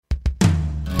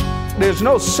there's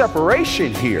no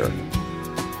separation here.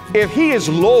 If he is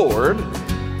Lord,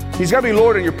 he's got to be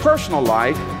Lord in your personal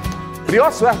life, but he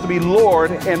also has to be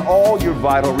Lord in all your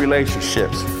vital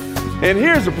relationships. And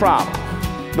here's the problem.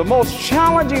 The most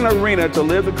challenging arena to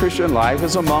live the Christian life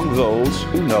is among those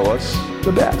who know us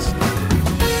the best.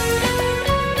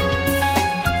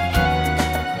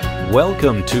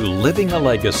 Welcome to Living a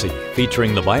Legacy,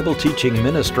 featuring the Bible teaching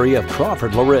ministry of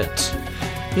Crawford Loritts.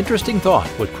 Interesting thought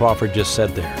what Crawford just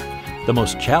said there. The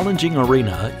most challenging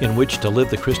arena in which to live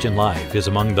the Christian life is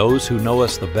among those who know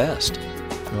us the best.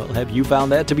 Well, have you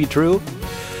found that to be true?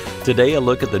 Today, a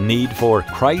look at the need for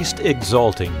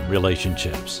Christ-exalting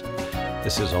relationships.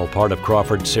 This is all part of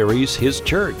Crawford's series, His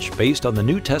Church, based on the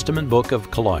New Testament book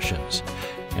of Colossians.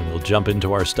 And we'll jump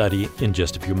into our study in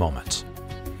just a few moments.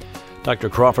 Dr.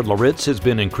 Crawford Loritts has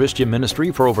been in Christian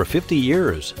ministry for over 50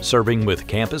 years, serving with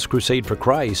Campus Crusade for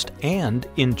Christ and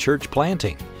in church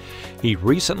planting. He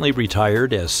recently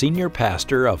retired as senior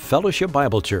pastor of Fellowship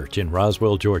Bible Church in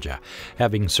Roswell, Georgia,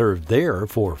 having served there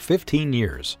for 15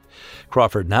 years.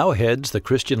 Crawford now heads the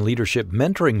Christian leadership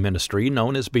mentoring ministry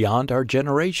known as Beyond Our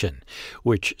Generation,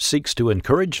 which seeks to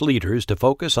encourage leaders to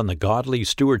focus on the godly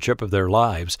stewardship of their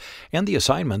lives and the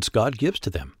assignments God gives to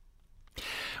them.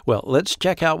 Well, let's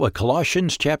check out what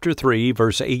Colossians chapter 3,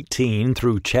 verse 18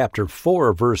 through chapter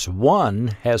 4, verse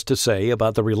 1 has to say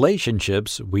about the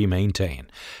relationships we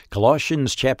maintain.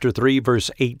 Colossians chapter 3,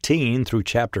 verse 18 through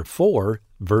chapter 4,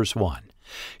 verse 1.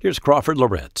 Here's Crawford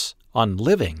Loritts on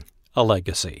Living a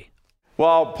Legacy.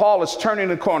 Well, Paul is turning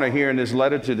the corner here in his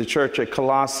letter to the church at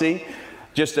Colossae.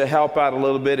 Just to help out a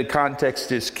little bit, the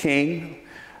context is king.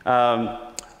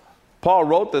 Paul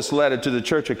wrote this letter to the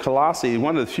church at Colossae,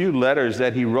 one of the few letters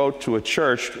that he wrote to a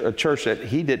church that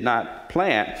he did not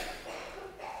plant.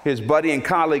 His buddy and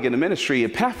colleague in the ministry,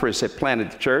 Epaphras, had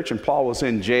planted the church, and Paul was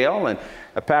in jail, and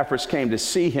Epaphras came to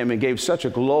see him and gave such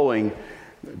a glowing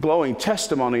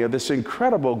testimony of this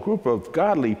incredible group of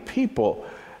godly people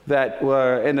that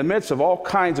were in the midst of all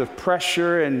kinds of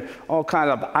pressure and all kinds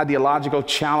of ideological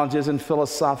challenges and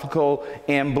philosophical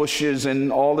ambushes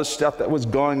and all the stuff that was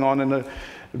going on in the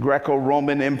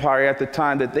Greco-Roman Empire at the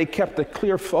time, that they kept a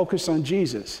clear focus on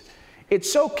Jesus. It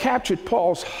so captured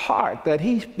Paul's heart that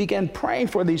he began praying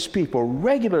for these people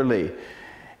regularly,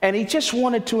 and he just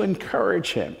wanted to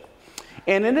encourage him.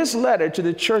 And in his letter to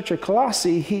the church at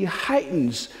Colossae, he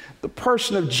heightens the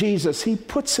person of Jesus. He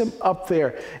puts him up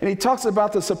there, and he talks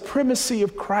about the supremacy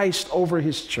of Christ over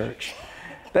his church,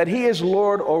 that he is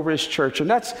Lord over his church. And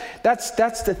that's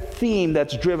the theme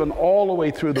that's driven all the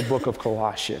way through the book of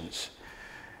Colossians.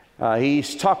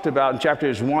 He's talked about in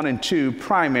chapters 1 and 2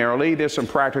 primarily. There's some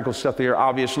practical stuff there,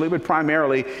 obviously, but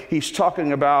primarily he's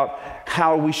talking about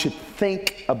how we should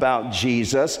think about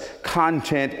Jesus,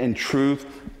 content and truth,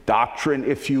 doctrine,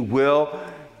 if you will.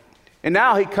 And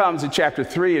now he comes in chapter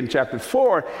 3 and chapter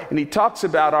 4, and he talks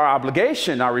about our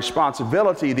obligation, our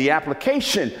responsibility, the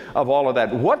application of all of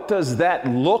that. What does that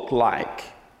look like?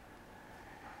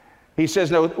 He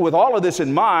says, now, with all of this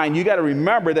in mind, you got to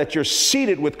remember that you're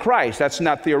seated with Christ. That's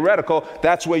not theoretical.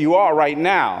 That's where you are right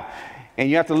now. And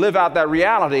you have to live out that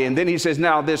reality. And then he says,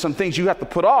 now, there's some things you have to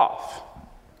put off.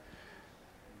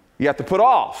 You have to put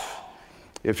off.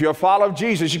 If you're a follower of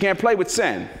Jesus, you can't play with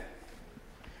sin.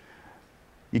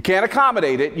 You can't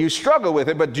accommodate it. You struggle with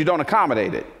it, but you don't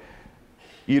accommodate it.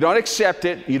 You don't accept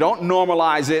it. You don't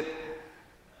normalize it.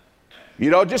 You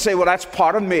don't just say, well, that's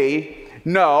part of me.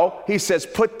 No, he says,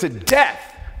 put to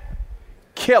death,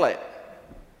 kill it.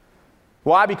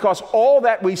 Why? Because all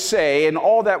that we say and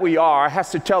all that we are has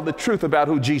to tell the truth about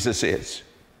who Jesus is.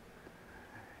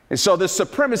 And so the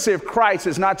supremacy of Christ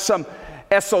is not some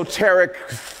esoteric,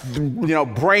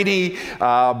 brainy,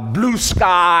 blue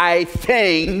sky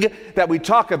thing that we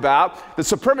talk about. The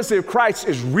supremacy of Christ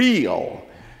is real.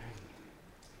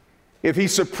 If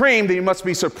he's supreme, then he must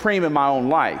be supreme in my own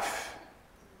life.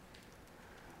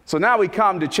 So now we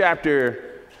come to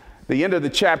the end of the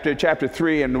chapter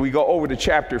 3, and we go over to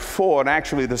chapter 4, and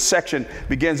actually this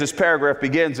paragraph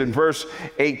begins in verse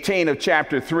 18 of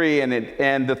chapter 3,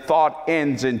 and the thought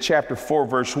ends in chapter 4,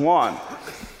 verse 1.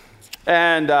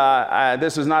 And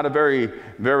this is not a very,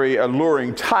 very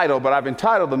alluring title, but I've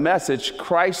entitled the message,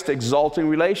 Christ Exalting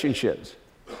Relationships.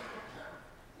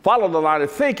 Follow the line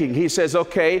of thinking. He says,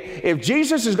 okay, if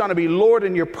Jesus is going to be Lord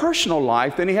in your personal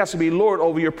life, then he has to be Lord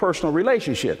over your personal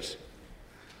relationships.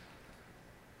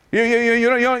 You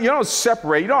don't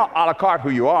separate. You don't a la carte who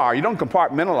you are. You don't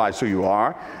compartmentalize who you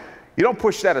are. You don't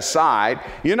push that aside.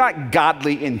 You're not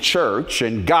godly in church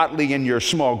and godly in your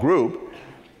small group.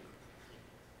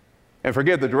 And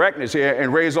forgive the directness here,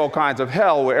 and raise all kinds of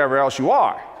hell wherever else you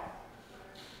are.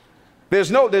 There's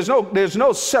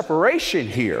no separation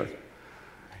here.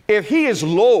 If he is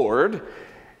Lord,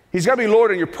 he's got to be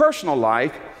Lord in your personal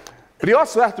life, but he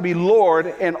also has to be Lord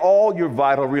in all your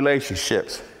vital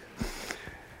relationships.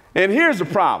 And here's the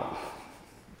problem.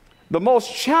 The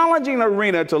most challenging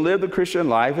arena to live the Christian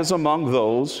life is among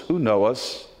those who know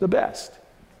us the best.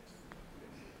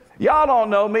 Y'all don't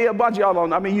know me. A bunch of y'all don't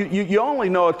know. I mean, you only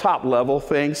know a top level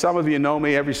thing. Some of you know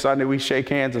me. Every Sunday we shake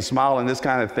hands and smile and this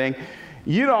kind of thing.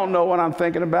 You don't know what I'm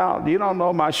thinking about. You don't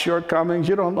know my shortcomings.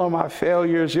 You don't know my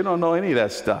failures. You don't know any of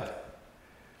that stuff.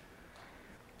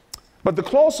 But the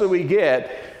closer we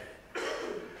get,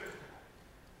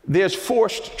 there's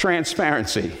forced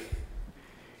transparency,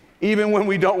 even when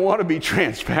we don't want to be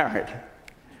transparent.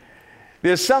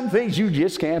 There's some things you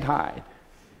just can't hide.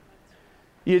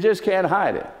 You just can't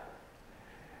hide it.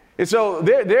 And so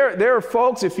there are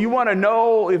folks, if you want to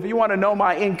know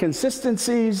my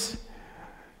inconsistencies,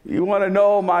 you want to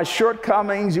know my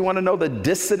shortcomings, you want to know the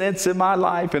dissonance in my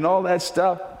life and all that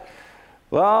stuff,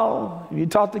 well, you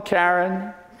talk to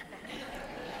Karen,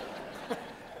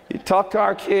 you talk to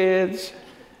our kids,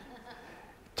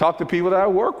 talk to people that I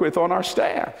work with on our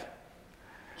staff.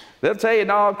 They'll tell you,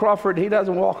 no, Crawford, he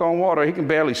doesn't walk on water, he can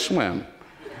barely swim.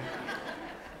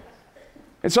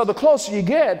 And so the closer you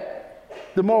get,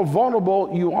 the more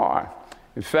vulnerable you are.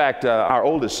 In fact, our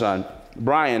oldest son,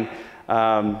 Brian,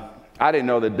 I didn't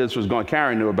know that this was going,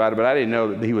 Karen knew about it, but I didn't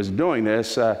know that he was doing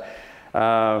this.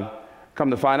 Come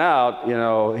to find out, you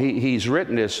know, he's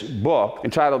written this book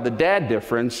entitled The Dad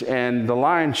Difference, and the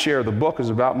lion's share of the book is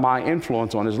about my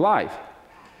influence on his life.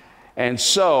 And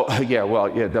so, I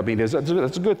mean, that's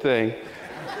a good thing.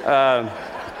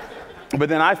 But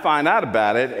then I find out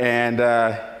about it,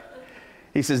 and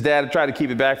he says, Dad, I tried to keep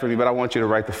it back from you, but I want you to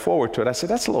write the foreword to it. I said,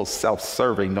 that's a little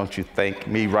self-serving, don't you think,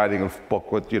 me writing a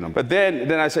book with, you know. But then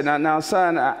I said, now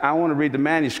son, I want to read the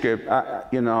manuscript.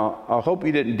 I hope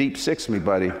you didn't deep six me,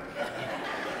 buddy.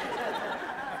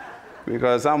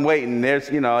 Because I'm waiting. There's,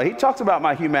 you know, he talks about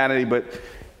my humanity, but,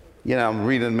 you know, I'm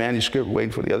reading the manuscript,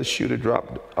 waiting for the other shoe to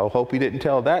drop. I hope he didn't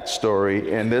tell that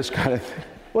story and this kind of thing.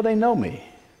 Well, they know me.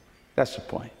 That's the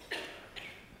point.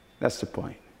 That's the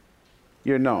point.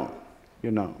 You're known.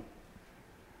 You're known.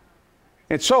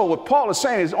 And so what Paul is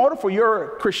saying is, in order for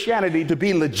your Christianity to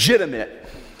be legitimate,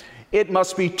 it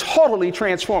must be totally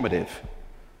transformative,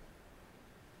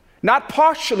 not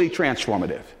partially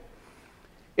transformative.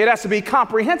 It has to be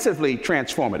comprehensively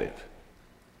transformative.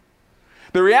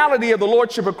 The reality of the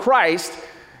Lordship of Christ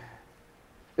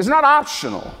is not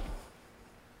optional.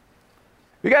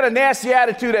 You got a nasty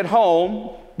attitude at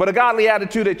home, but a godly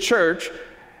attitude at church.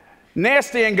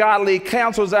 Nasty and godly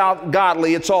cancels out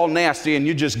godly. It's all nasty, and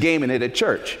you're just gaming it at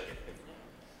church.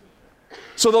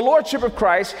 So the Lordship of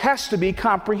Christ has to be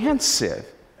comprehensive,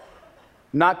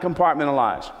 not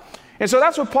compartmentalized. And so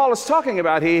that's what Paul is talking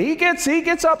about here. He gets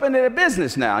up into the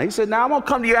business now. He said, now I'm going to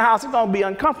come to your house. It's going to be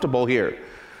uncomfortable here,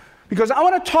 because I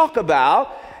want to talk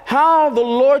about how the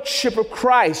Lordship of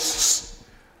Christ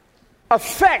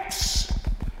affects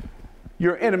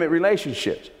your intimate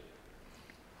relationships.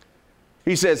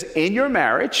 He says, in your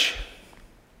marriage,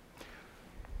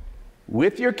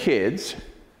 with your kids,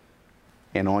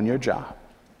 and on your job.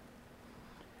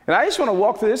 And I just want to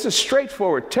walk through this. It's a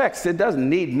straightforward text. It doesn't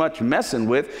need much messing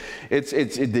with.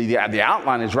 The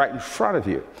outline is right in front of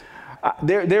you.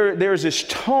 There's this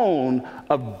tone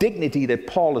of dignity that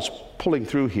Paul is pulling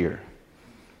through here.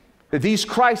 That these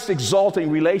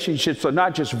Christ-exalting relationships are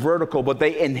not just vertical, but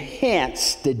they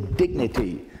enhance the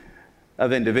dignity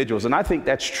of individuals. And I think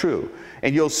that's true.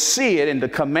 And you'll see it in the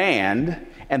command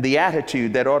and the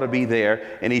attitude that ought to be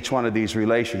there in each one of these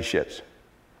relationships.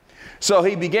 So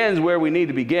he begins where we need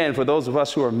to begin for those of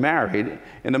us who are married,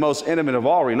 in the most intimate of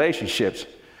all relationships.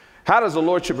 How does the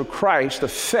Lordship of Christ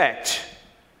affect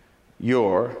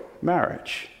your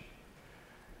marriage?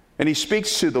 And he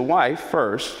speaks to the wife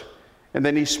first, and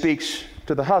then he speaks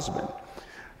to the husband.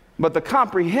 But the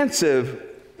comprehensive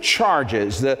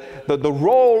charges, the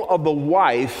role of the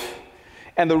wife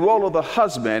and the role of the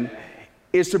husband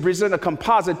is to present a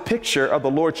composite picture of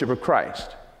the Lordship of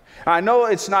Christ. I know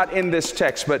it's not in this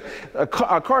text, but a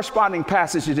corresponding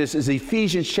passage to this is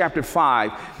Ephesians chapter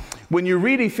 5. When you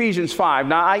read Ephesians 5,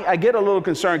 now I get a little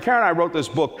concerned. Karen and I wrote this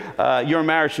book, Your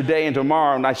Marriage Today and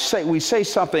Tomorrow, and we say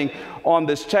something on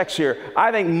this text here.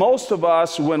 I think most of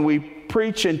us, when we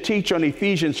preach and teach on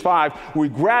Ephesians 5, we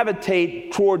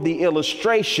gravitate toward the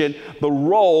illustration, the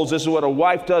roles. This is what a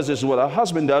wife does, this is what a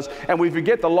husband does, and we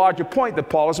forget the larger point that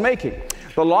Paul is making.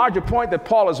 The larger point that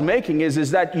Paul is making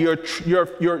is that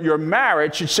your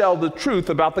marriage should tell the truth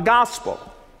about the gospel.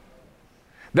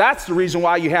 That's the reason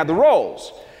why you have the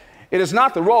roles. It is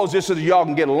not the roles just so that y'all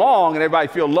can get along and everybody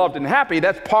feel loved and happy.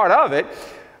 That's part of it.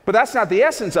 But that's not the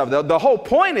essence of it. The whole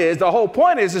point is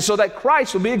so that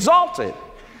Christ will be exalted.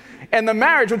 And the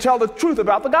marriage will tell the truth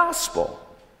about the gospel.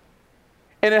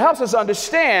 And it helps us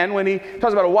understand when he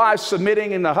talks about a wife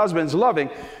submitting and the husband's loving.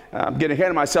 I'm getting ahead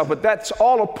of myself, but that's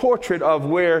all a portrait of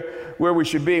where we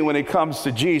should be when it comes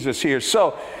to Jesus here.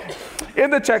 So in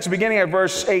the text, beginning at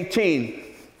verse 18,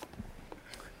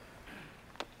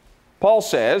 Paul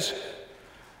says,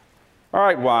 all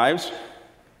right, wives,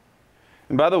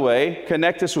 and by the way,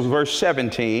 connect this with verse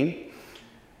 17,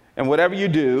 and whatever you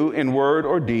do in word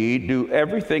or deed, do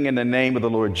everything in the name of the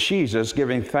Lord Jesus,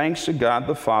 giving thanks to God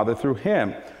the Father through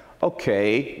him.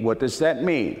 Okay, what does that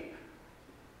mean?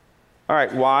 All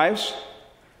right, wives,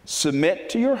 submit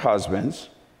to your husbands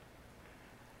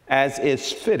as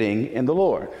is fitting in the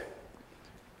Lord.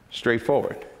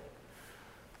 Straightforward.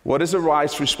 What is a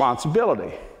wife's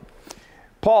responsibility?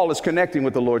 Paul is connecting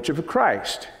with the Lordship of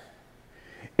Christ.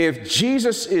 If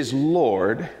Jesus is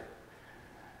Lord,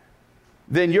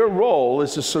 then your role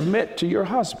is to submit to your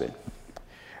husband.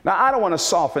 Now, I don't want to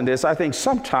soften this. I think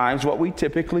sometimes what we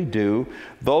typically do,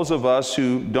 those of us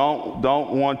who don't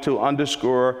want to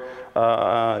underscore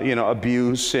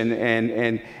abuse and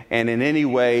in any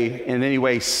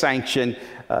way sanction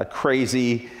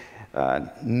crazy,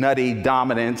 nutty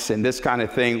dominance and this kind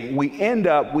of thing, we end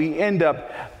up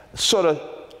sort of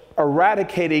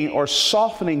eradicating or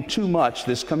softening too much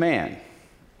this command.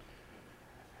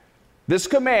 This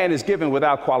command is given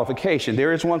without qualification.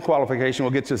 There is one qualification.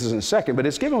 We'll get to this in a second, but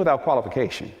it's given without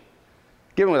qualification.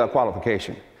 Given without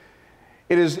qualification.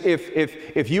 It is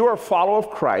if you are a follower of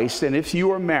Christ and if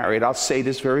you are married, I'll say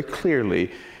this very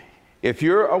clearly. If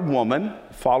you're a woman,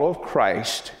 follower of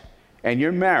Christ, and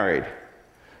you're married,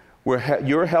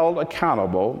 you're held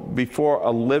accountable before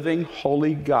a living,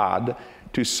 holy God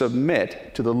to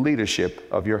submit to the leadership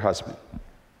of your husband.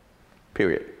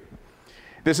 Period.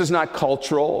 This is not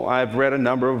cultural. I've read a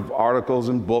number of articles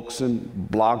and books and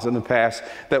blogs in the past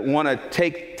that want to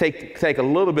take a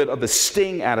little bit of the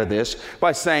sting out of this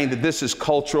by saying that this is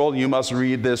cultural. You must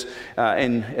read this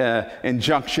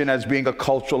injunction as being a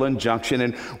cultural injunction,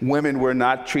 and women were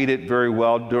not treated very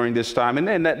well during this time.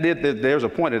 And there's a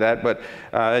point to that, but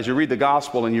as you read the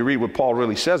gospel and you read what Paul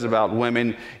really says about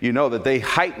women, you know that they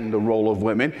heighten the role of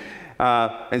women.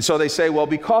 And so they say, well,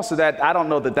 because of that, I don't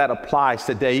know that applies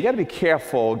today. You got to be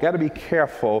careful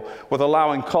with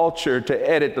allowing culture to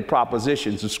edit the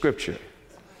propositions of Scripture.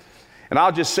 And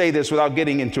I'll just say this without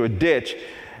getting into a ditch.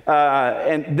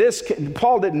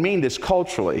 Paul didn't mean this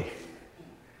culturally.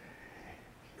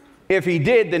 If he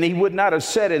did, then he would not have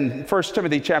said in 1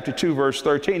 Timothy chapter 2, verse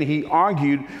 13, he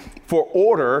argued for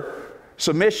order,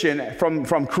 submission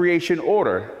from creation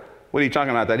order. What are you talking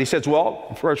about that? He says,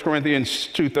 well, 1 Corinthians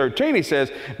 2:13, he says,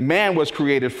 man was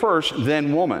created first,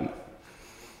 then woman.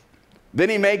 Then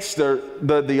he makes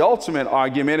the ultimate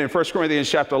argument in 1 Corinthians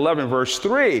chapter 11, verse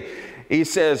 3. He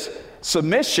says,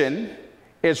 submission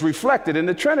is reflected in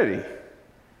the Trinity.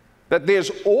 That there's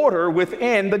order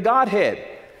within the Godhead.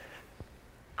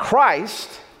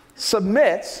 Christ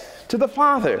submits to the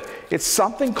Father. It's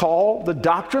something called the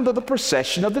doctrine of the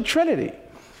procession of the Trinity.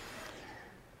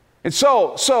 And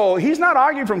so he's not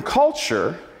arguing from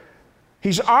culture,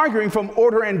 he's arguing from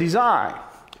order and design.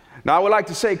 Now, I would like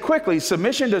to say quickly,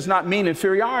 submission does not mean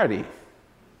inferiority.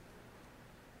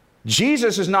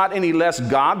 Jesus is not any less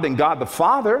God than God the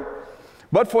Father,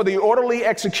 but for the orderly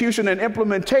execution and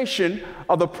implementation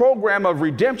of the program of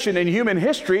redemption in human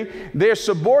history, there's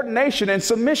subordination and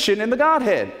submission in the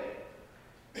Godhead.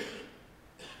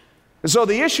 And so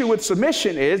the issue with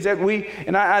submission is that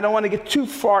I don't want to get too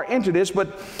far into this,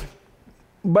 but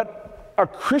a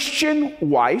Christian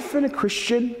wife and a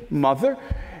Christian mother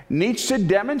needs to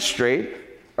demonstrate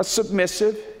a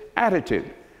submissive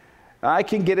attitude. I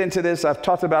can get into this. I've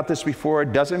talked about this before.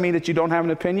 It doesn't mean that you don't have an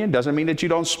opinion. Doesn't mean that you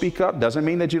don't speak up. Doesn't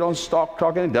mean that you don't stop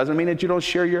talking. It doesn't mean that you don't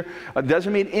share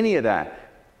doesn't mean any of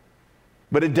that.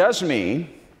 But it does mean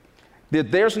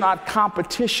that there's not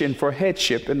competition for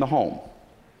headship in the home.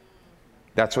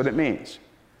 That's what it means.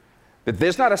 That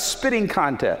there's not a spitting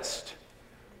contest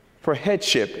for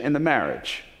headship in the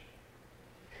marriage.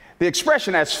 The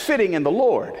expression as fitting in the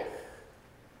Lord.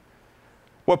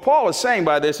 What Paul is saying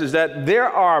by this is that there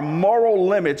are moral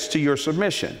limits to your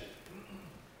submission.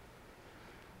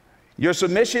 Your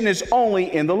submission is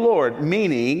only in the Lord,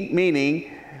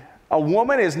 meaning a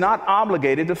woman is not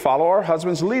obligated to follow her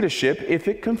husband's leadership if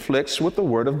it conflicts with the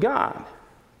Word of God.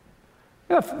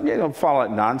 You don't follow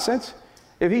that nonsense.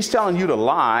 If he's telling you to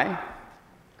lie,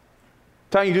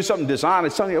 telling you to do something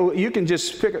dishonest, you can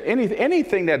just pick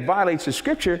anything that violates the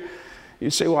Scripture. You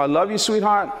say, well, I love you,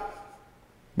 sweetheart,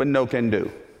 but no can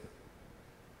do.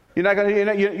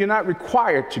 You're not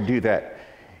required to do that.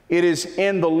 It is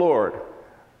in the Lord.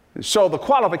 So the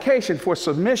qualification for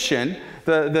submission,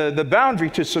 the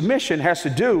boundary to submission has to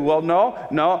do, well,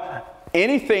 no,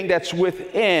 anything that's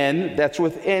within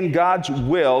God's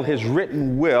will, his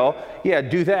written will, yeah,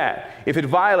 do that. If it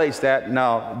violates that,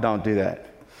 no, don't do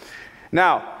that.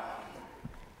 Now,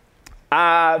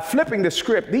 flipping the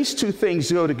script, these two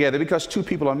things go together because two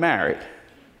people are married.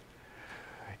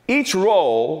 Each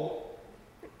role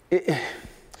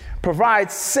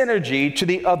provides synergy to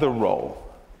the other role.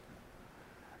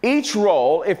 Each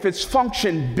role, if it's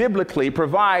functioned biblically,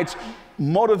 provides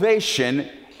motivation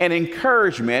and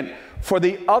encouragement for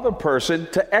the other person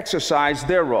to exercise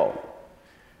their role.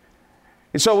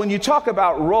 And so when you talk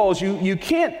about roles, you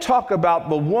can't talk about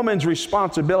the woman's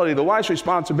responsibility, the wife's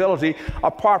responsibility,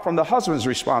 apart from the husband's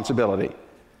responsibility.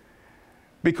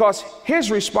 Because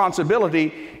his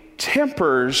responsibility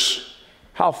tempers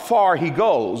how far he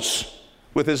goes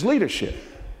with his leadership.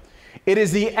 It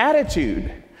is the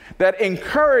attitude that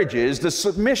encourages the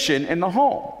submission in the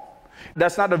home.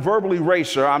 That's not a verbal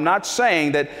eraser. I'm not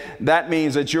saying that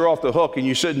means that you're off the hook and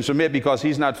you shouldn't submit because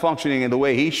he's not functioning in the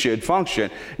way he should function.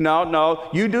 No,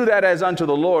 you do that as unto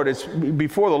the Lord. It's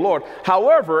before the Lord.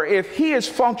 However, if he is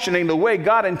functioning the way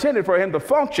God intended for him to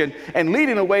function and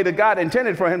leading the way that God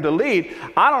intended for him to lead,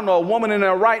 I don't know a woman in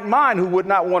her right mind who would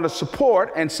not want to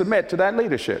support and submit to that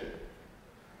leadership.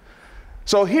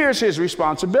 So here's his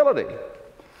responsibility.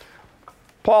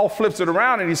 Paul flips it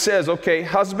around and he says, okay,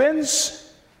 husbands,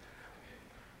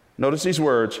 notice these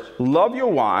words, love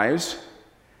your wives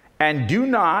and do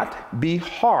not be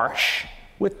harsh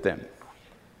with them.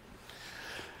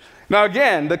 Now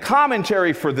again, the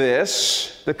commentary for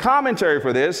this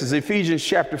is Ephesians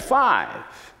chapter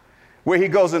 5, where he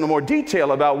goes into more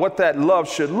detail about what that love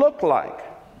should look like.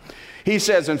 He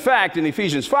says, in fact, in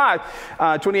Ephesians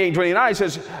 5, 28 and 29, he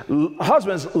says,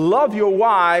 husbands, love your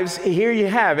wives. Here you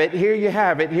have it, here you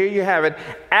have it, here you have it.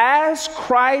 As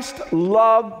Christ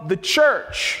loved the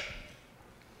church.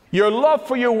 Your love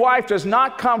for your wife does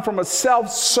not come from a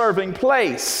self-serving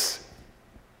place.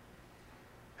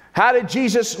 How did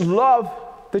Jesus love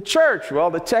the church? Well,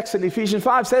 the text in Ephesians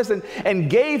 5 says, and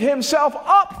gave himself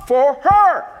up for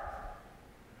her.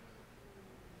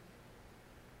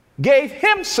 Gave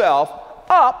himself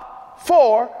up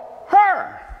for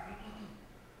her.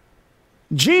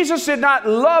 Jesus did not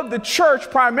love the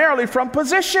church primarily from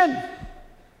position.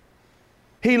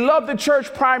 He loved the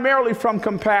church primarily from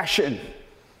compassion.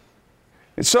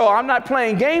 And so I'm not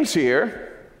playing games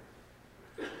here.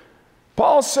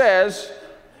 Paul says,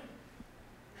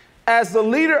 as the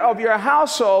leader of your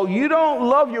household, you don't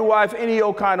love your wife any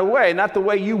old kind of way, not the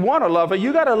way you want to love her.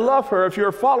 You got to love her, if you're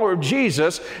a follower of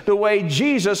Jesus, the way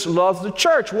Jesus loves the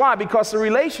church. Why? Because the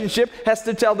relationship has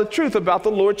to tell the truth about the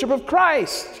lordship of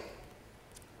Christ.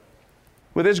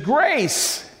 With his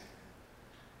grace,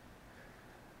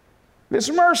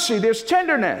 there's mercy, there's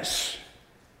tenderness.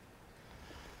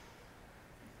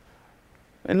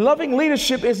 And loving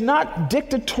leadership is not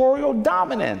dictatorial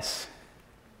dominance.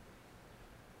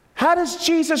 How does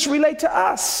Jesus relate to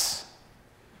us?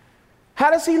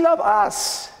 How does he love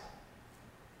us?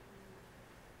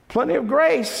 Plenty of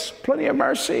grace, plenty of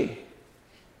mercy.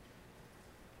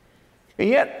 And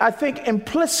yet, I think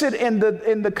implicit in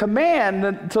the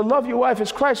command to love your wife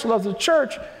as Christ loves the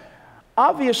church,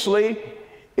 obviously,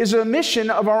 is a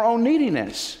mission of our own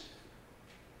neediness.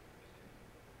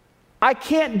 I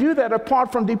can't do that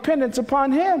apart from dependence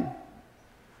upon him.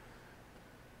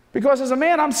 Because as a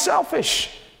man, I'm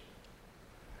selfish.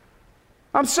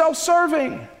 I'm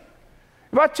self-serving.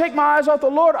 If I take my eyes off the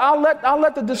Lord, I'll let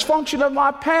the dysfunction of my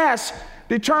past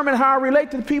determine how I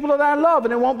relate to the people that I love,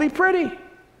 and it won't be pretty.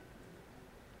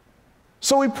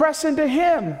 So we press into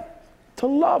him to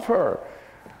love her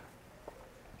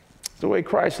the way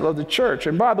Christ loved the church.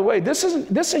 And by the way,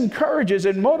 this encourages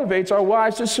and motivates our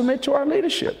wives to submit to our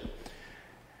leadership.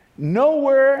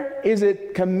 Nowhere is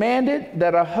it commanded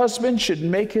that a husband should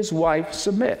make his wife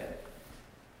submit.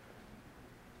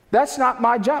 That's not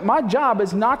my job. My job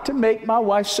is not to make my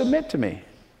wife submit to me.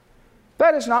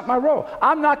 That is not my role.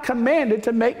 I'm not commanded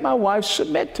to make my wife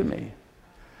submit to me.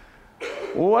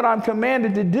 What I'm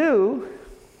commanded to do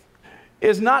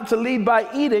is not to lead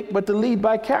by edict, but to lead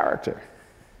by character.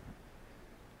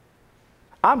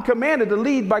 I'm commanded to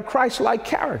lead by Christ-like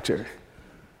character.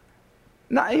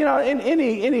 Now,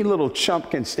 any little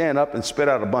chump can stand up and spit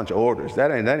out a bunch of orders.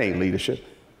 That ain't leadership.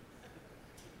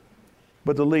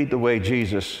 But to lead the way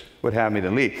Jesus would have me to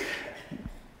lead.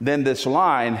 Then this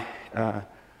line,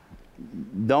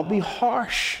 don't be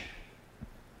harsh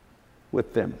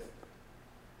with them.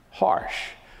 Harsh.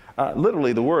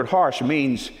 literally the word harsh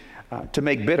means to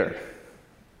make bitter.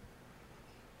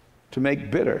 To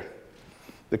make bitter.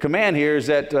 The command here is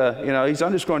that, he's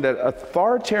underscoring that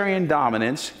authoritarian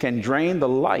dominance can drain the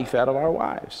life out of our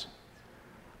wives.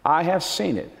 I have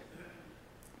seen it.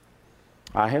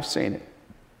 I have seen it.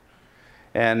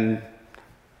 And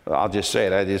I'll just say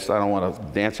it, I don't want to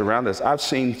dance around this. I've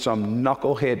seen some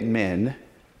knucklehead men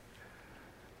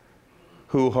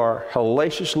who are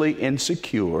hellaciously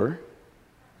insecure,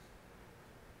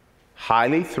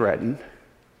 highly threatened,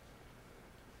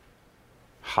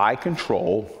 high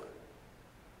control,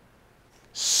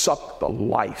 suck the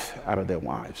life out of their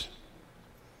wives.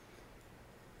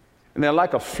 And they're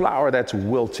like a flower that's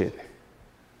wilted.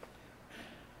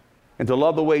 And to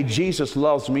love the way Jesus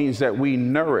loves means that we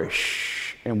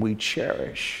nourish and we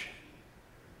cherish.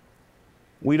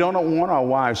 We don't want our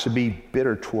wives to be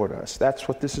bitter toward us. That's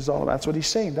what this is all about. That's what he's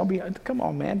saying. Come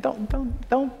on, man.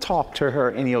 Don't talk to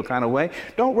her any old kind of way.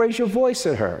 Don't raise your voice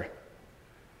at her.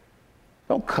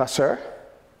 Don't cuss her.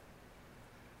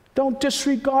 Don't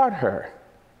disregard her.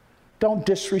 Don't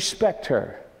disrespect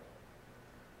her.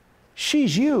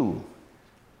 She's you.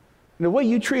 And the way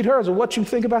you treat her is what you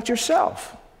think about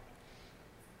yourself.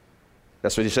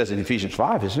 That's what he says in Ephesians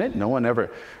 5, isn't it? No one ever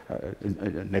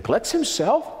neglects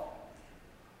himself.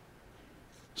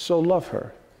 So love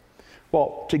her.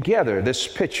 Well, together, this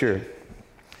picture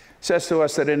says to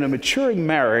us that in a maturing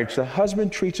marriage, the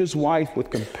husband treats his wife with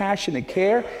compassion and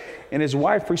care, and his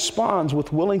wife responds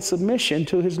with willing submission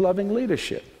to his loving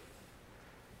leadership.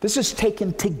 This is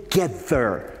taken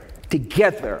together,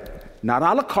 not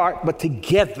a la carte, but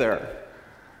together.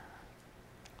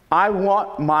 I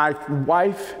want my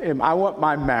wife, I want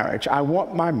my marriage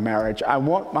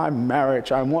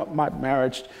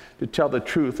to tell the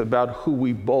truth about who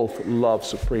we both love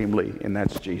supremely, and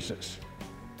that's Jesus.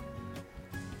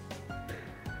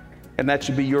 And that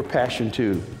should be your passion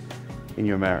too in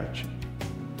your marriage.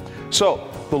 So,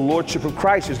 the Lordship of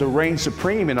Christ is to reign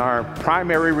supreme in our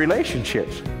primary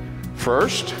relationships.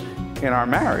 First, in our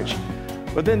marriage.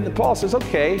 But then Paul says,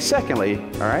 okay, secondly,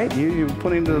 all right, you're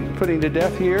putting to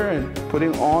death here and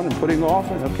putting on and putting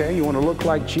off, and okay, you want to look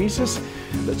like Jesus?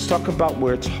 Let's talk about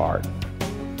where it's hard.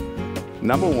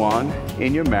 Number one,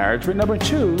 in your marriage, but number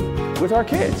two, with our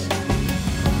kids.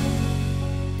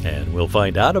 And we'll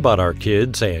find out about our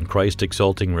kids and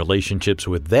Christ-exalting relationships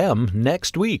with them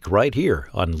next week, right here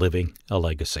on Living a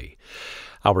Legacy.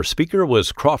 Our speaker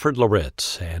was Crawford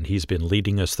Loritts, and he's been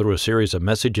leading us through a series of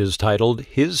messages titled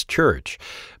His Church,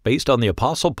 based on the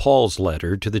Apostle Paul's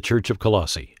letter to the Church of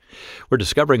Colossae. We're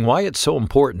discovering why it's so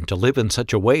important to live in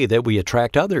such a way that we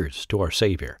attract others to our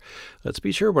Savior. Let's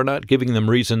be sure we're not giving them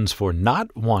reasons for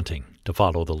not wanting to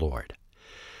follow the Lord.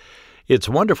 It's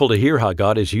wonderful to hear how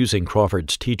God is using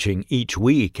Crawford's teaching each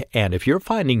week, and if you're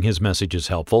finding his messages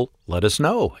helpful, let us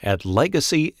know at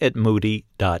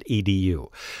legacy@moody.edu.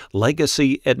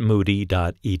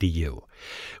 Legacy@moody.edu.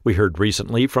 We heard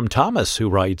recently from Thomas, who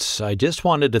writes, I just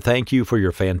wanted to thank you for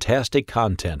your fantastic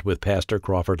content with Pastor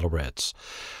Crawford Loritts.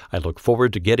 I look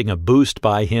forward to getting a boost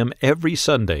by him every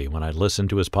Sunday when I listen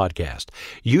to his podcast,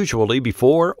 usually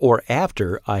before or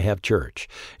after I have church.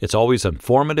 It's always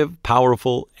informative,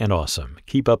 powerful, and awesome.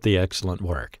 Keep up the excellent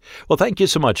work. Well, thank you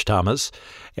so much, Thomas.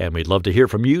 And we'd love to hear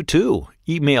from you, too.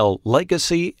 Email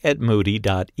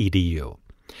legacy@moody.edu.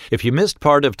 If you missed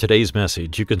part of today's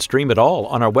message, you can stream it all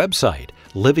on our website,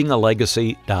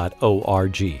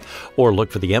 livingalegacy.org, or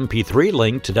look for the MP3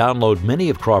 link to download many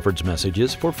of Crawford's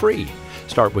messages for free.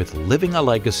 Start with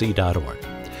livingalegacy.org.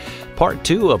 Part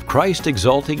 2 of Christ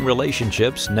Exalting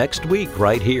Relationships next week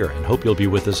right here, and hope you'll be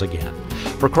with us again.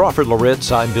 For Crawford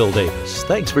Loritts, I'm Bill Davis.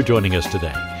 Thanks for joining us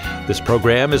today. This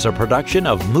program is a production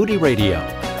of Moody Radio,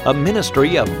 a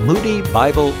ministry of Moody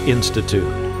Bible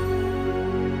Institute.